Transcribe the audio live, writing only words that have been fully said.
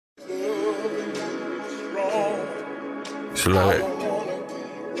Slide.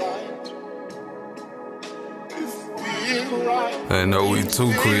 I know we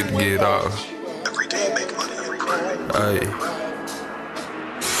too quick to get off. Every day make money, every day. Hey.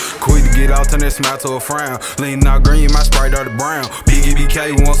 Quick to get out, turn that smile to a frown. Leaning out green, my Sprite out the brown.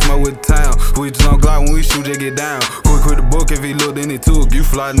 BK, we won't smoke with the town. We just don't glock when we shoot, just get down. Quick the book, if he look, then he took. You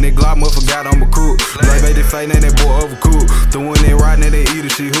fly in that glock, motherfucker got on my crook. Like baby fake, now that boy overcooked. The one that right, now they eat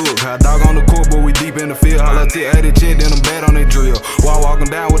it, she hook. Hot dog on the court, but we deep in the field. Holla till 80 check, then I'm bad on that drill. While walking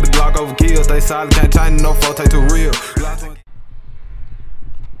down with the Glock overkill. Stay solid, can't change no foe, take too real.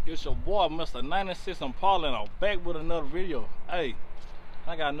 It's your boy, Mr. 96 Impala, and I'm back with another video. Hey,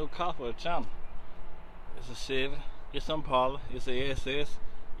 I got a new car for the channel. It's a Chevy, it's an Impala, it's a SS.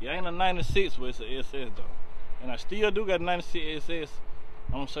 It ain't a 96, but it's a SS though. And I still do got a 96 SS.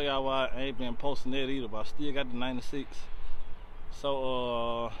 I'm gonna show y'all why I ain't been posting that either, but I still got the 96.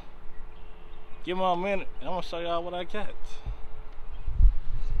 So, give me a minute, and I'm gonna show y'all what I got.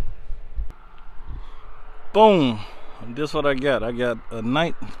 Boom. This what I got. I got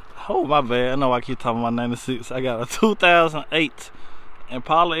a oh my bad, I know I keep talking about 96. I got a 2008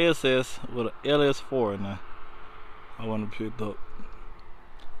 Impala SS with an LS4 in there. I want to pick up.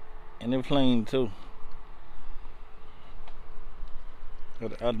 And they're clean too.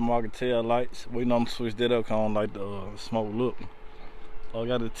 Got the aftermarket tail lights. We know I'm gonna switch that up because I don't like the smoke look. I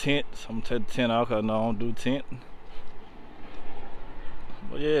got the tent, so I'm gonna take the tent out because I know I don't do tent.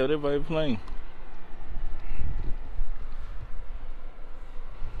 But yeah, they're very plain.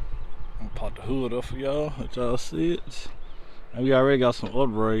 Pop the hood up for y'all, let y'all see it. And we already got some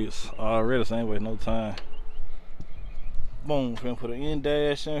upgrades already, so ain't wasting no time. Boom, finna put an end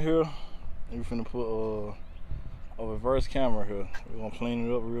dash in here. And we finna put a reverse camera here. We're gonna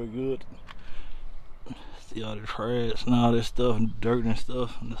clean it up real good. See all the trash and all this stuff, and dirt and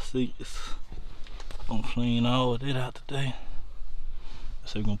stuff in the seats. Gonna clean all of that out today.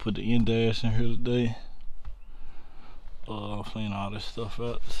 So we're gonna put the end dash in here today. Clean all this stuff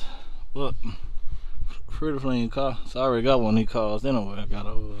out. But pretty clean car. So I already got one of these cars anyway. I got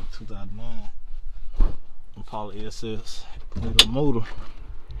a 2009 Impala SS. Need a motor.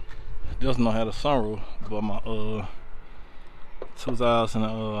 Just know how the sunroof, but my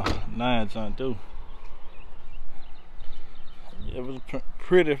 2009 John do. Yeah, it was a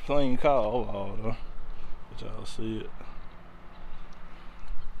pretty clean car overall though. But y'all see it.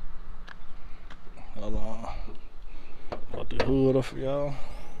 Hold on. Put the hood up for y'all.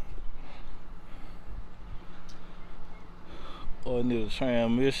 Oh, I need a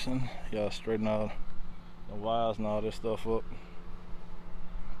transmission. Y'all straighten out the wires and all this stuff up.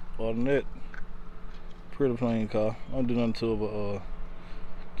 Other than that, pretty plain car. I don't do nothing to it but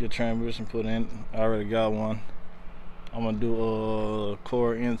get transmission put in. I already got one. I'm gonna do a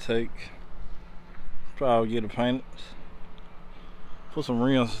core intake. Probably get it painted. Put some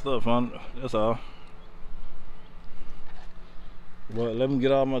rims and stuff on it. That's all. But let me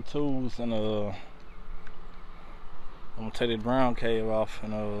get all my tools and I'm gonna take the ground cave off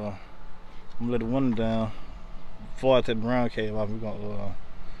and I'm gonna let the window down. Before I take the ground cave off, we're gonna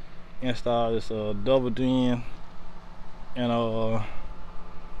install this double din and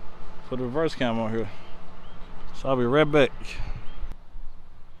put the reverse camera on here. So I'll be right back.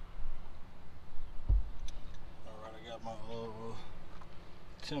 Alright, I got my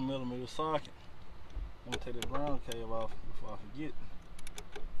 10mm socket. I'm gonna take the ground cave off before I forget.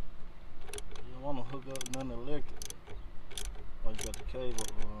 You don't wanna hook up nothing electric. I got the cable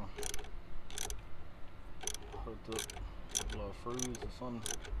hooked up, a freeze or something.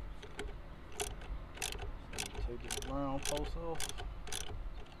 So take the ground post off.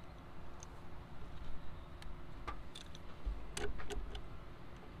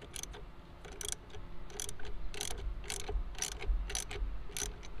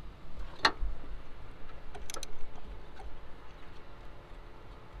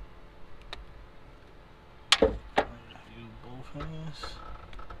 Hands.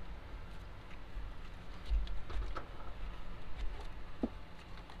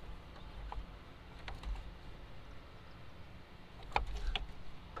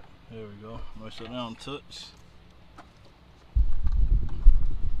 There we go. Make sure they don't touch.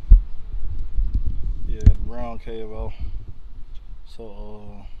 Yeah, got the brown cable. So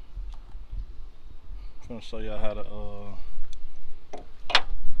I'm gonna show y'all how to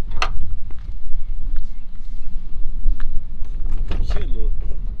shit look.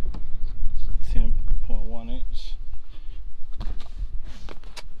 10.1 inch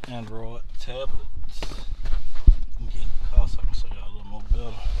Android tablets. I'm getting the car so I can show y'all a little more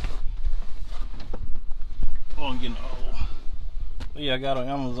better. Oh, I'm getting old. But yeah, I got on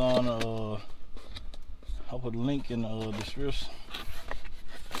Amazon I'll put a link in the description.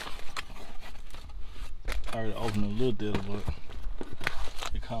 I already opened a little bit, but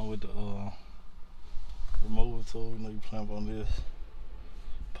it comes with the removal tool. You know, you clamp on this,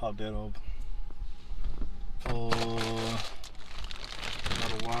 pop that open. A lot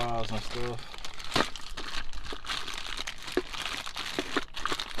of wires and stuff.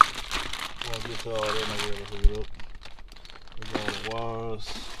 I'll get to all that and I'll be able to hook it up. We got all the wires.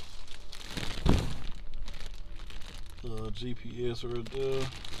 GPS right there.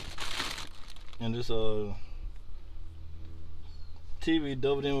 And this TV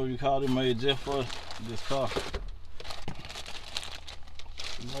double in, what you call it, made just for this car.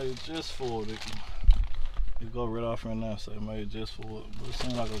 Made just for it. It go right off right now, so it made just for it. But it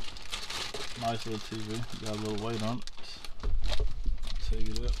seems like a nice little TV. Got a little weight on it. Take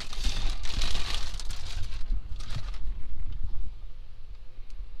it up.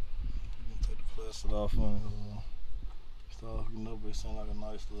 Take the plastic off and start hooking up. It seems like a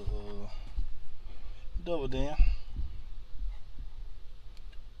nice little double din.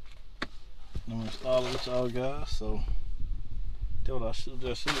 I'm gonna install it with y'all guys. So that's what I should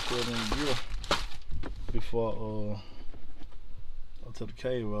just shoot for it in the gear before I took the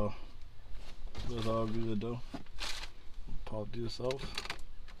cave off. That's all good though. Pop this off.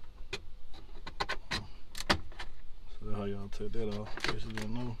 So that's how y'all take that off. In case you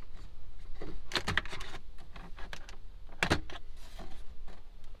didn't know.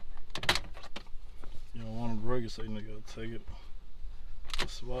 You don't want to break it, so you gotta take it to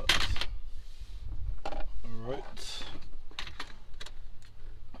spots. Alright.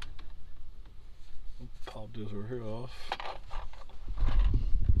 Pop this right here off.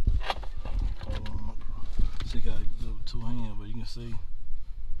 See, you gotta do it with two hands, but you can see.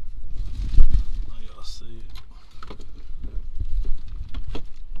 Now y'all see it.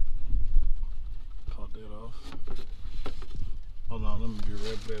 Pop that off. Hold on, let me be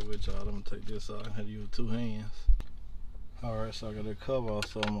right back with y'all. I'm gonna take this out. I had to use two hands. Alright, so I got that cover off,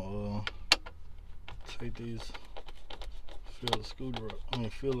 so I'm gonna take these, fill the screwdriver.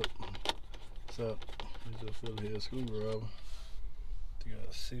 Fill it. So you just fill it here, screwdriver. You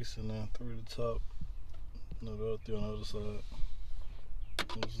got 6 in there, 3 at the top. No, the other 3 on the other side.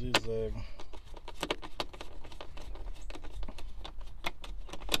 And zigzag.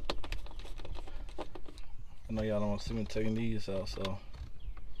 I know y'all don't want to see me taking these out, so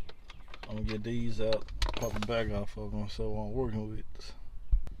I'm gonna get these out, pop the back off of them, so I'm working with.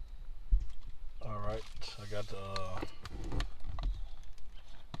 Alright, I got the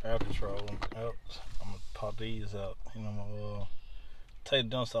air control out. I'm gonna pop these out. You know, I'm gonna take it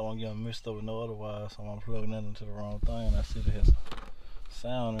down so I won't get them mixed up with no other wires. So I'm gonna plug that into the wrong thing. I see it has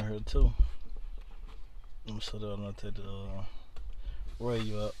sound in here too. I'm gonna set up and I'll take the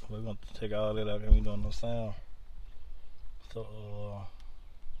radio out. We're gonna take all that out and we don't no sound. So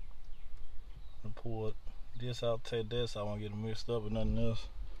I'm gonna pull this out, take this, so I won't get it mixed up with nothing else.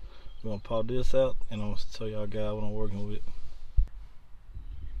 We're gonna pop this out and I'm gonna tell y'all guys what I'm working with.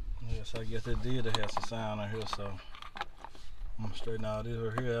 Yeah, so I guess that did have some sound in here, so I'm gonna straighten all this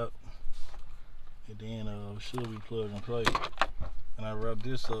right here out. And then it should be plug and play. And I wrap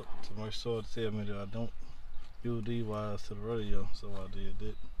this up to make sure to tell me that I don't use these wires to the radio, so I did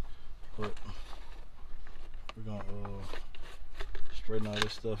that. But we're gonna straighten all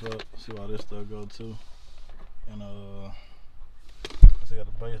this stuff up, see where this stuff go to. And I got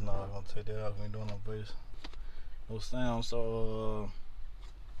the bass now. I'm gonna take that out. We ain't doing no bass, no sound. So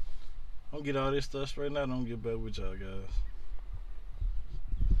I'm gonna get all this stuff straightened out and I'm gonna get back with y'all guys.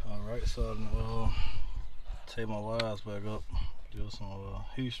 Alright, so I'm gonna take my wires back up. Do some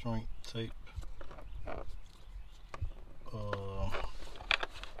heat shrink tape.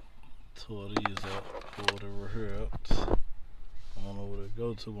 Tore these out, pull it over here out. I don't know where to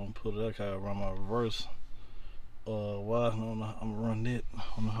go to. I'm gonna put it out, I run my reverse wire. I'm gonna run it. I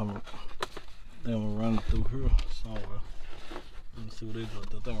don't know how I'm gonna run it through here somewhere. Let me see what they go. I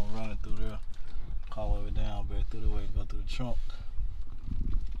think I'm gonna run it through there, all the way down, back through the way, go through the trunk.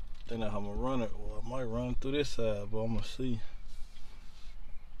 Then I'm gonna run it, or I might run it through this side, but I'm gonna see.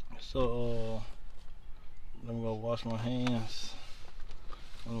 So let me go wash my hands.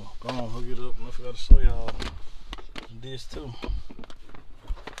 I'm gonna hook it up, and I forgot to show y'all this too.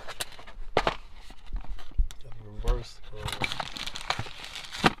 Got the reverse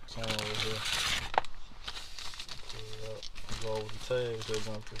somewhere over here. Go over the tags, they're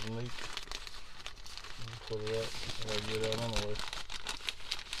going to the leak. Pull it up, I gotta get it out anyway.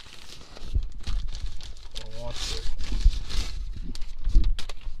 One second.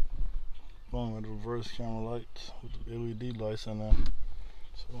 Boom, with the reverse camera lights with the LED lights in there.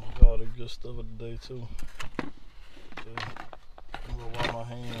 So all together. good stuff of the day too. Okay. I'm gonna wash my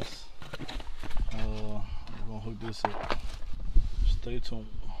hands. I'm gonna hook this up. Stay tuned.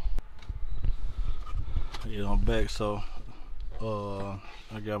 Yeah, I'm back. So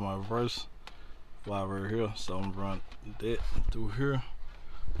I got my reverse wire right here, so I'm gonna run that through here,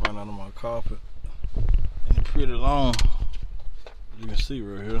 run under my carpet, and it's pretty long. You can see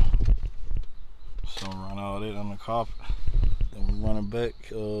right here. So I'm running all that on the carpet. Then I'm running back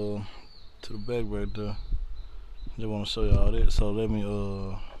to the back right there. Just want to show you all that. So let me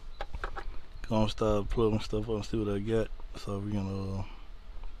go and start plugging stuff up and see what I got. So we can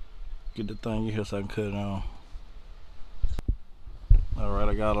get the thing in here so I can cut it on. Alright,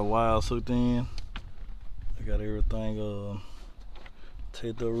 I got a wire hooked in. I got everything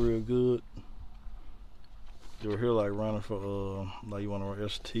taped up real good. You were here like running for like you want to run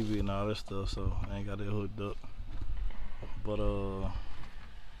extra TV and all that stuff, so I ain't got that hooked up. But I'm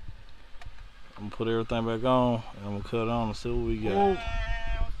gonna put everything back on and I'm gonna cut it on and see what we got.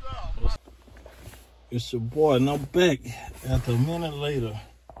 It's your boy and I'm back after a minute later.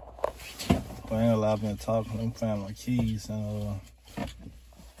 I ain't gonna lie, I've been talking, I'm finding my keys and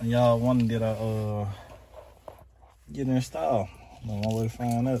y'all wondering did I get it installed? I'm on my way to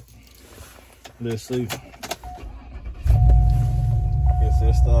find out. Let's see. Guess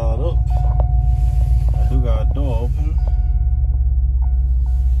it started up. I do got a door open.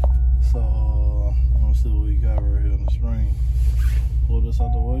 So I'm gonna see what we got right here on the screen. Pull this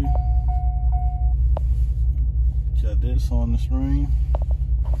out the way. Got this on the screen.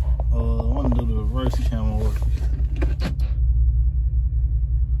 I want to do the reverse camera work.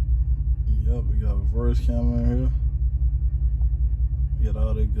 Yep, we got a reverse camera in here. We got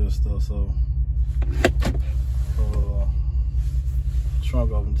all that good stuff. So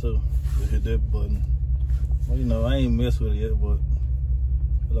trunk open too. Just hit that button. Well, you know, I ain't messed with it yet, but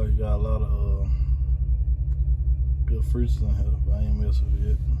I feel like it got a lot of good features in here, but I ain't messed with it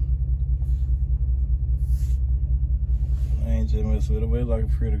yet. I ain't just messing with it, but it's like a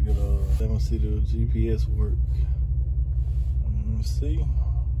pretty good, let me see the GPS work. Let me see.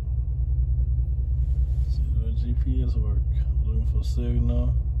 See the GPS work. Looking for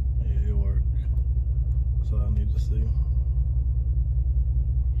signal. Yeah, it worked. That's all I need to see.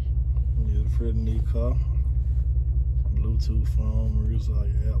 Yeah, pretty neat car. Bluetooth phone, use all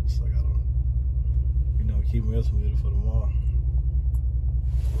your apps. I gotta, you know, keep messing with it for tomorrow.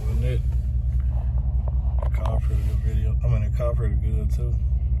 Other than that, the car pretty good video. I mean, the car pretty good too.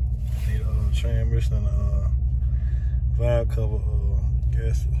 Need a transmission and a valve cover.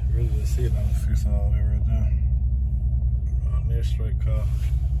 Gas. Really just see it. I'm fixing all that right there. Near straight car.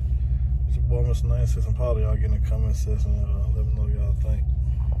 It's a boy, Mr. 9 6 and probably y'all get in the comment section. Let me know what y'all think.